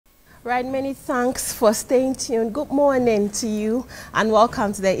Right, many thanks for staying tuned. Good morning to you and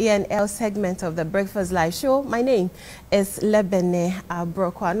welcome to the E&L segment of the Breakfast Live show. My name is Lebene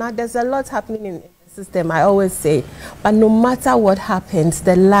Abrokwa. Now, there's a lot happening in the system, I always say, but no matter what happens,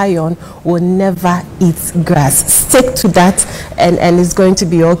 the lion will never eat grass. Stick to that and it's going to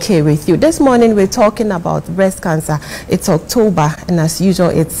be okay with you. This morning, we're talking about breast cancer. It's October, and as usual,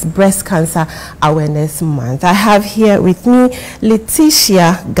 it's Breast Cancer Awareness Month. I have here with me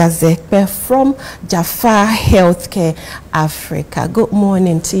Letitia Gazepe from Jaffa Healthcare Africa. Good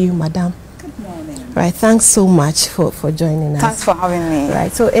morning to you, madam. Good morning. Right, thanks so much for joining us. Thanks for having me.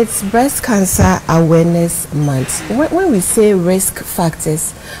 Right, so it's Breast Cancer Awareness Month. When we say risk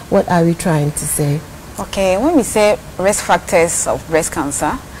factors, what are we trying to say? Okay, when we say risk factors of breast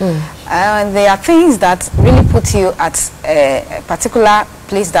cancer, there are things that really put you at a particular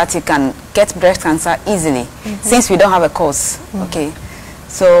place that you can get breast cancer easily, since we don't have a cause. Okay,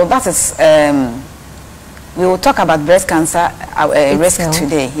 so that is, we will talk about breast cancer risk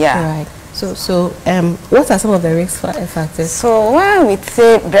today. Yeah. Right. So what are some of the risk factors? So when we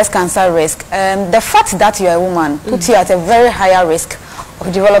say breast cancer risk, the fact that you are a woman puts you at a very higher risk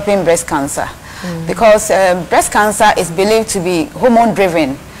of developing breast cancer. Because breast cancer is believed to be hormone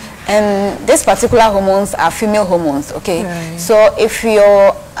driven, and these particular hormones are female hormones. Okay, right. So if you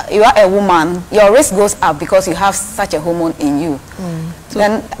are a woman, your risk goes up because you have such a hormone in you. So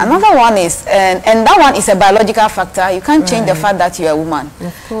then another one is, and that one is a biological factor. You can't change the fact that you are a woman.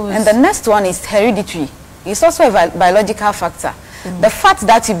 Of course. And the next one is hereditary. It's also a biological factor. The fact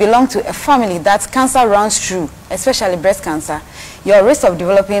that you belong to a family that cancer runs through, especially breast cancer, your risk of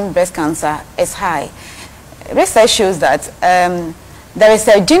developing breast cancer is high. Research shows that there is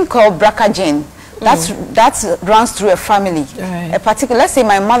a gene called BRCA gene that runs through a family. Right. A particular, let's say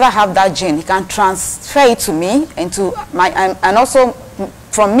my mother have that gene, he can transfer it to me and to my and also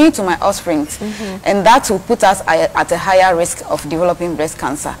from me to my offspring, and that will put us at a higher risk of developing breast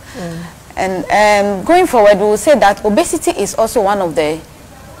cancer. And going forward, we will say that obesity is also one of the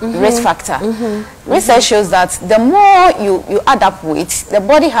risk factor. Research shows that the more you add up weight, the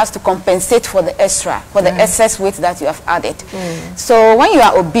body has to compensate for the extra, for the excess weight that you have added. So when you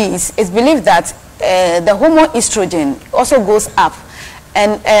are obese, it's believed that the hormone estrogen also goes up.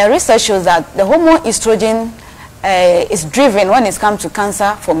 And research shows that the hormone estrogen is driven when it comes to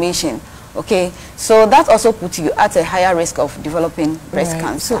cancer formation. Okay, so that also puts you at a higher risk of developing breast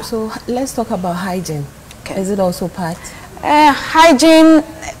cancer. So let's talk about hygiene. Okay. Is it also part? Hygiene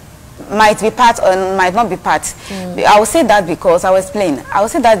might be part or might not be part. I will say that because, I will explain. I will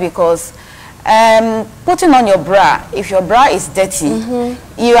say that because putting on your bra, if your bra is dirty,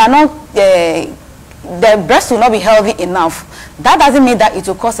 you are not, the breast will not be healthy enough. That doesn't mean that it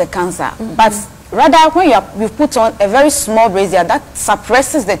will cause a cancer. But rather, when you put on a very small brassiere that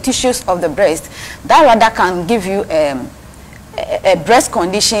suppresses the tissues of the breast, that rather can give you a breast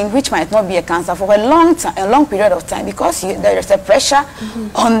condition which might not be a cancer for a long period of time, because there is a pressure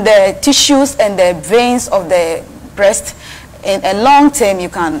on the tissues and the veins of the breast. In a long term,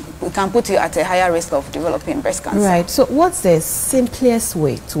 we can put you at a higher risk of developing breast cancer. Right. So what's the simplest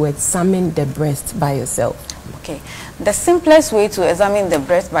way to examine the breast by yourself? Okay, the simplest way to examine the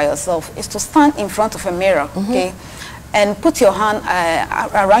breast by yourself is to stand in front of a mirror, okay, and put your hand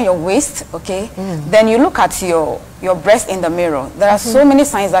around your waist, okay. Then you look at your breast in the mirror. There are so many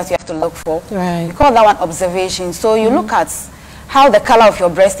signs that you have to look for. Right. We call that one observation. So you look at how the color of your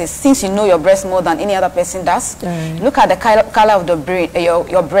breast is, since you know your breast more than any other person does. Right. Look at the color of the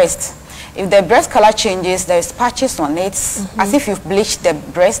your breast. If the breast color changes, there's patches on it, as if you've bleached the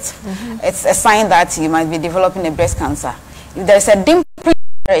breast. It's a sign that you might be developing a breast cancer. If there's a dimple in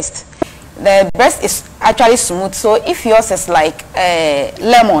the breast, the breast is actually smooth. So if yours is like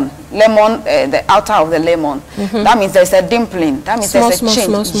lemon, the outer of the lemon, that means there's a dimpling. That means there's a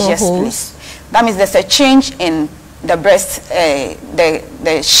change. Small yes, holes. please. That means there's a change in the breast,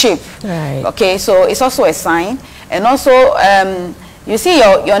 the shape. Right. Okay, so it's also a sign. And also, you see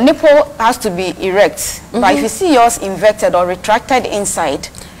your nipple has to be erect, but if you see yours inverted or retracted inside,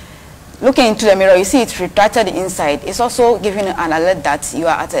 looking into the mirror, you see it's retracted inside, it's also giving you an alert that you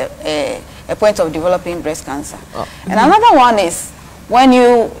are at a point of developing breast cancer. And another one is when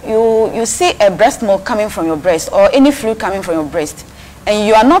you see a breast milk coming from your breast or any fluid coming from your breast, and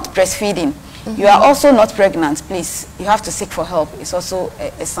you are not breastfeeding, you are also not pregnant, please, you have to seek for help. It's also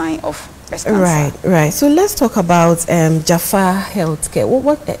a sign of breast cancer. Right, right. So let's talk about Jaffa Healthcare.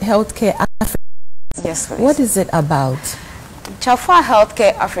 What Healthcare Africa? Yes, please. What is it about? Jaffa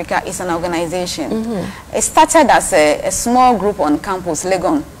Healthcare Africa is an organization. It started as a small group on campus,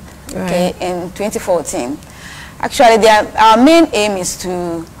 Legon, okay, in 2014. Actually, our main aim is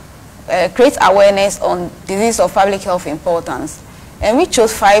to create awareness on disease of public health importance. And we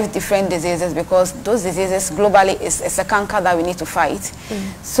chose 5 different diseases because those diseases globally is a cancer that we need to fight.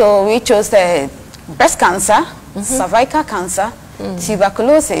 So we chose breast cancer, cervical cancer,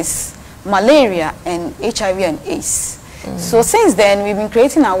 tuberculosis, malaria, and HIV and AIDS. So since then, we've been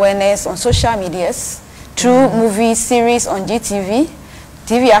creating awareness on social medias, through movie series on GTV,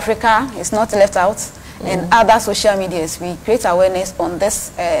 TV Africa is not left out, and other social medias. We create awareness on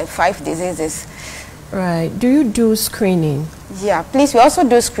these 5 diseases. Right. Do you do screening? Yeah, please. We also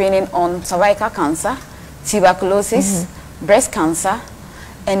do screening on cervical cancer, tuberculosis, breast cancer,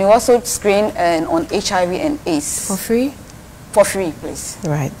 and we also screen on HIV and AIDS. For free? For free, please.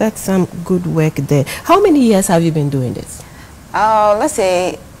 Right. That's some good work there. How many years have you been doing this? Let's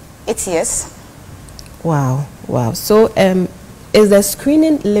say 8 years. Wow. Wow. So is the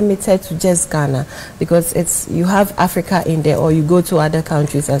screening limited to just Ghana? Because you have Africa in there, or you go to other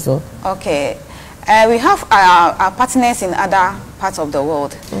countries as well? Okay. We have our partners in other parts of the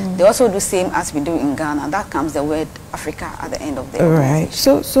world. They also do same as we do in Ghana. That comes the word Africa at the end of the Right.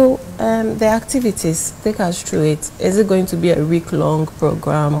 So the activities, take us through it. Is it going to be a week-long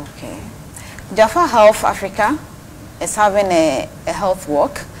program? Okay. Jaffa Health Africa is having a health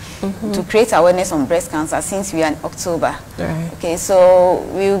walk to create awareness on breast cancer since we are in October. Right. Okay, so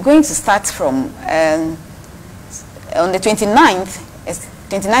we're going to start from on the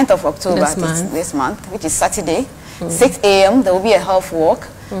 29th of October this month, which is Saturday, 6 a.m. there will be a health walk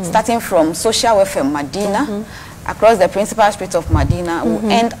starting from Social Welfare Medina across the principal street of Medina.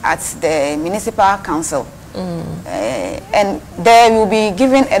 Will end at the municipal council. And there will be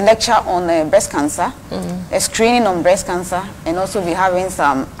giving a lecture on breast cancer, a screening on breast cancer, and also be having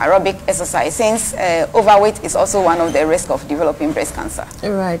some aerobic exercise since overweight is also one of the risks of developing breast cancer.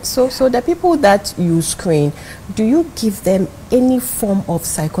 Right. So the people that you screen, do you give them any form of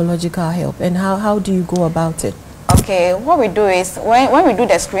psychological help, and how do you go about it? Okay, what we do is when we do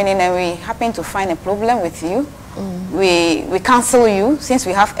the screening and we happen to find a problem with you, we counsel you. Since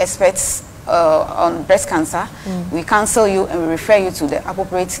we have experts on breast cancer, we counsel you and we refer you to the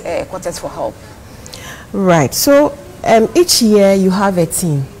appropriate quarters for help. Right. So each year you have a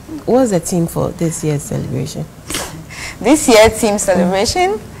team. What's the team for this year's celebration? This year's team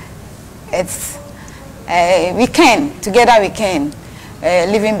celebration, it's together we can,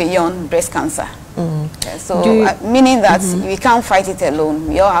 living beyond breast cancer. So meaning that we can't fight it alone.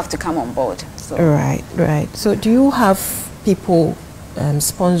 We all have to come on board. So. Right. So do you have people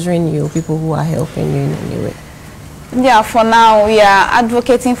sponsoring you, people who are helping you in any way? Yeah, for now we are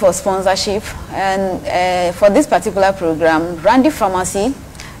advocating for sponsorship, and for this particular program, Randy Pharmacy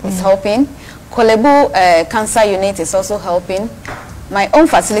is helping. Kolebu Cancer Unit is also helping. My own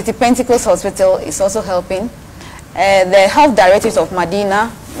facility, Pentecost Hospital, is also helping. The Health Directorate of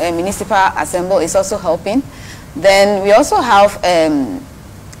Medina Municipal Assembly is also helping. Then we also have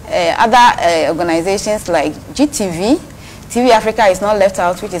other organizations like GTV. TV Africa is not left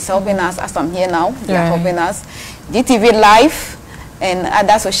out, which is helping us as I'm here now. They are helping us. GTV Live and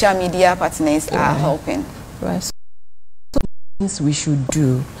other social media partners are helping. Right. So things we should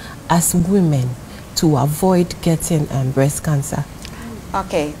do as women to avoid getting breast cancer?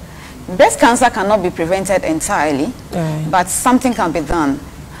 Okay. Breast cancer cannot be prevented entirely, but something can be done.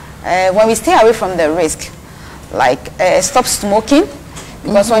 When we stay away from the risk, like stop smoking,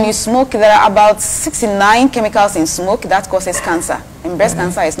 because when you smoke, there are about 69 chemicals in smoke that causes cancer, and breast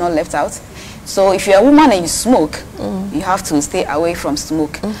cancer is not left out. So if you're a woman and you smoke, you have to stay away from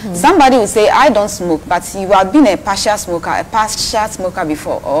smoke. Somebody will say, I don't smoke, but you have been a partial smoker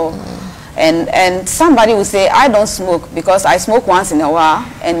before, or and somebody will say, I don't smoke because I smoke once in a while,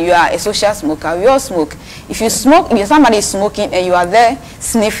 and you are a social smoker. We all smoke. If you smoke, if somebody is smoking and you are there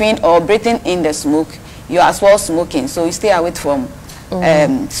sniffing or breathing in the smoke, you are as well smoking. So you stay away from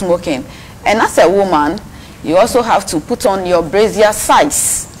smoking. And as a woman, you also have to put on your brassiere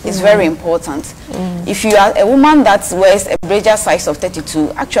size. It's very important. If you are a woman that wears a brassiere size of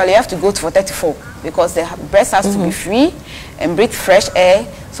 32, actually you have to go for 34, because the breast has to be free and breathe fresh air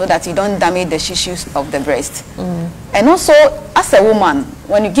so that you don't damage the tissues of the breast. And also, as a woman,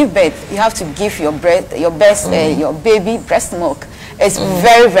 when you give birth, you have to give your baby breast milk. It's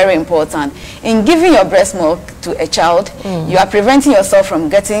very, very important. In giving your breast milk to a child, you are preventing yourself from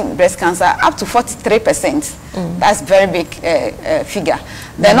getting breast cancer up to 43%. That's very big figure.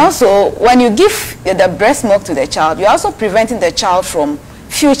 Then also, when you give the breast milk to the child, you're also preventing the child from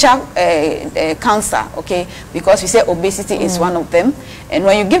future cancer, okay? Because we say obesity is one of them. And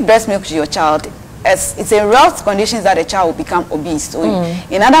when you give breast milk to your child, as it's a real condition that a child will become obese. So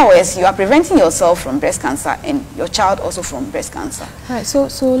in other words, you are preventing yourself from breast cancer and your child also from breast cancer. Right. So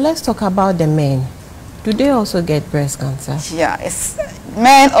let's talk about the men. Do they also get breast cancer? Yeah,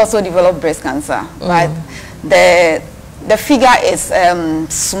 men also develop breast cancer, but the figure is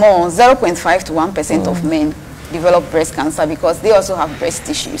small, 0.5 to 1% of men develop breast cancer because they also have breast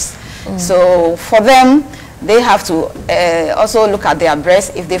tissues. So for them, they have to also look at their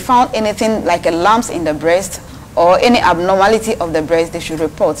breast. If they found anything like a lumps in the breast or any abnormality of the breast, they should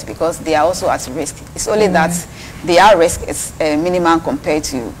report because they are also at risk. It's only that their risk is minimal compared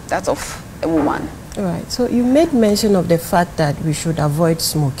to that of a woman. Right. So you made mention of the fact that we should avoid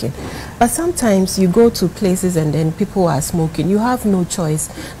smoking. But sometimes you go to places and then people are smoking. You have no choice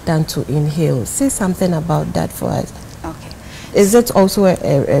than to inhale. Say something about that for us. Okay. Is it also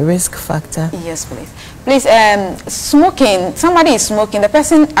a risk factor? Yes, please. Please, smoking, somebody is smoking, the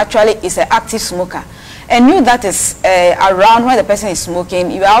person actually is an active smoker. And you that is around when the person is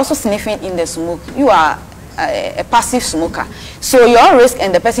smoking, you are also sniffing in the smoke. You are a passive smoker. So your risk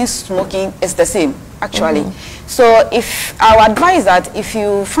and the person smoking is the same, actually. So if our advice that if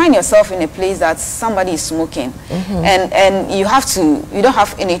you find yourself in a place that somebody is smoking and you don't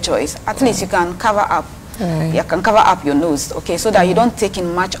have any choice, at least you can cover up. You can cover up your nose, okay, so that you don't take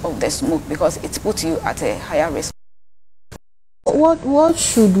in much of the smoke because it puts you at a higher risk. What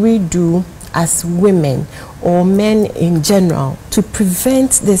should we do as women or men in general to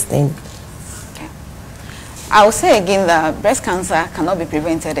prevent this thing? I will say again that breast cancer cannot be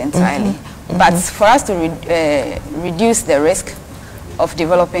prevented entirely, but for us to reduce the risk of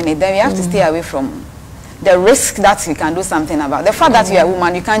developing it, then we have to stay away from the risk that you can do something about. The fact that you are a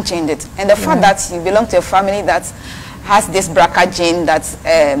woman, you can't change it, and the fact that you belong to a family that has this BRCA gene that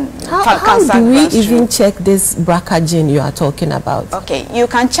how do we even check this BRCA gene you are talking about? Okay, you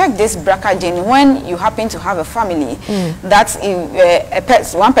can check this BRCA gene when you happen to have a family that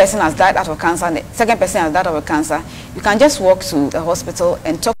one person has died out of cancer and the second person has died out of cancer. You can just walk to the hospital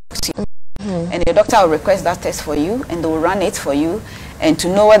and talk to you, and the doctor will request that test for you and they will run it for you and to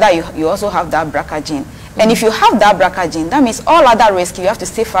know whether you also have that BRCA gene. And if you have that BRCA gene, that means all other risks, you have to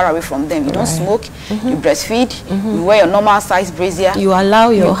stay far away from them. You don't smoke, you breastfeed, you wear your normal size brassiere. You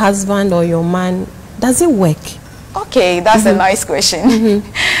allow your husband or your man. Does it work? Okay, that's a nice question.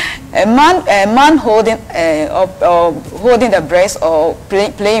 A man holding holding the breast or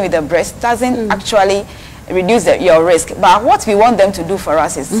playing with the breast doesn't actually reduce your risk. But what we want them to do for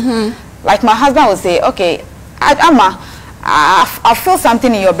us is, like my husband would say, okay, I feel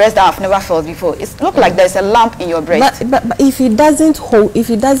something in your breast that I've never felt before. It looks like there's a lump in your breast. But if he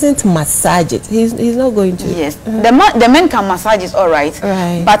doesn't massage it, he's not going to. Yes, the men can massage it, all right.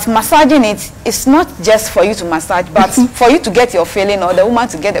 But massaging it is not just for you to massage, but for you to get your feeling or the woman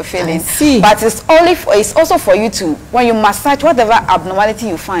to get a feeling. But it's also for you to, when you massage whatever abnormality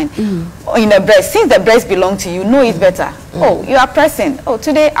you find in the breast, since the breast belongs to you, know it better. Oh, you are pressing. Oh,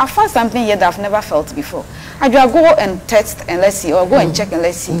 today I found something here that I've never felt before. And you go and test and let's see, or go and check and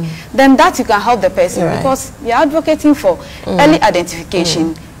let's see. Then that you can help the person because you're advocating for early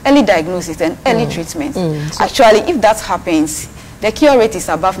identification, early diagnosis, and early treatment. Actually, if that happens, the cure rate is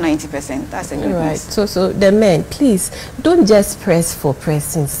above 90%. That's a good news. So the men, please don't just press for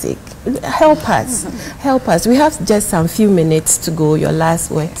pressing's sake. Help us, help us. We have just some few minutes to go. Your last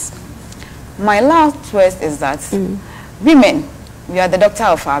words. My last words is that women, we are the doctor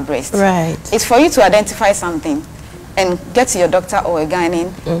of our breast. It's for you to identify something and get to your doctor or a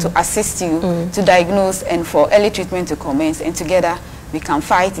gynae to assist you to diagnose and for early treatment to commence, and together we can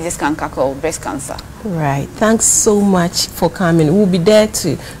fight this canker called breast cancer. Thanks so much for coming. We'll be there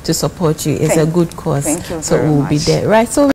to support you. It's a good cause. Thank you very much. So we'll be there. So